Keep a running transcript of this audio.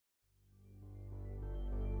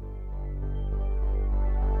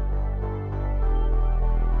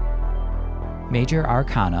Major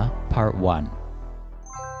Arcana, Part 1.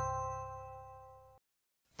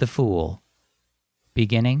 The Fool.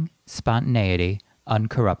 Beginning, spontaneity,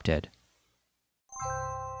 uncorrupted.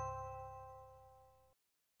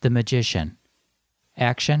 The Magician.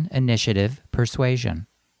 Action, initiative, persuasion.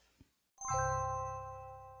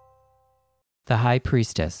 The High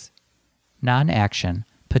Priestess. Non-action,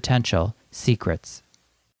 potential, secrets.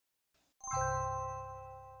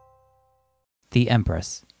 The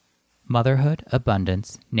Empress. Motherhood,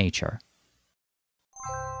 abundance, nature.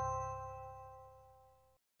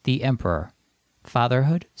 The Emperor.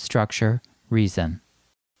 Fatherhood, structure, reason.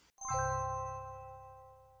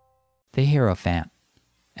 The Hierophant.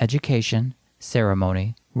 Education,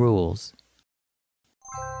 ceremony, rules.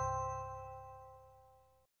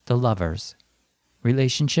 The Lovers.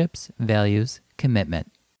 Relationships, values,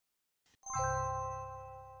 commitment.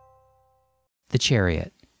 The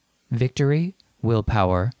Chariot. Victory,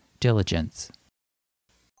 willpower, diligence.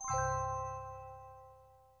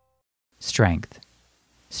 Strength.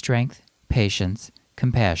 Strength, patience,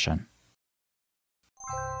 compassion.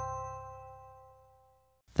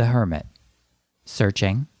 The Hermit.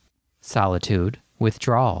 Searching, solitude,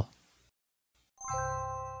 withdrawal.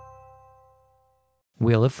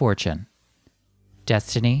 Wheel of Fortune.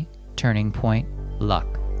 Destiny, turning point,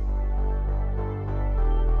 luck.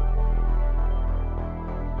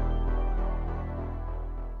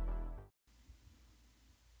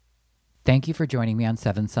 Thank you for joining me on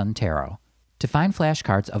Seventh Sun Tarot. To find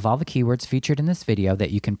flashcards of all the keywords featured in this video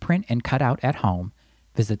that you can print and cut out at home,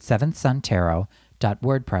 visit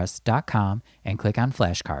seventhsuntarot.wordpress.com and click on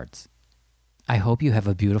flashcards. I hope you have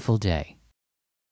a beautiful day.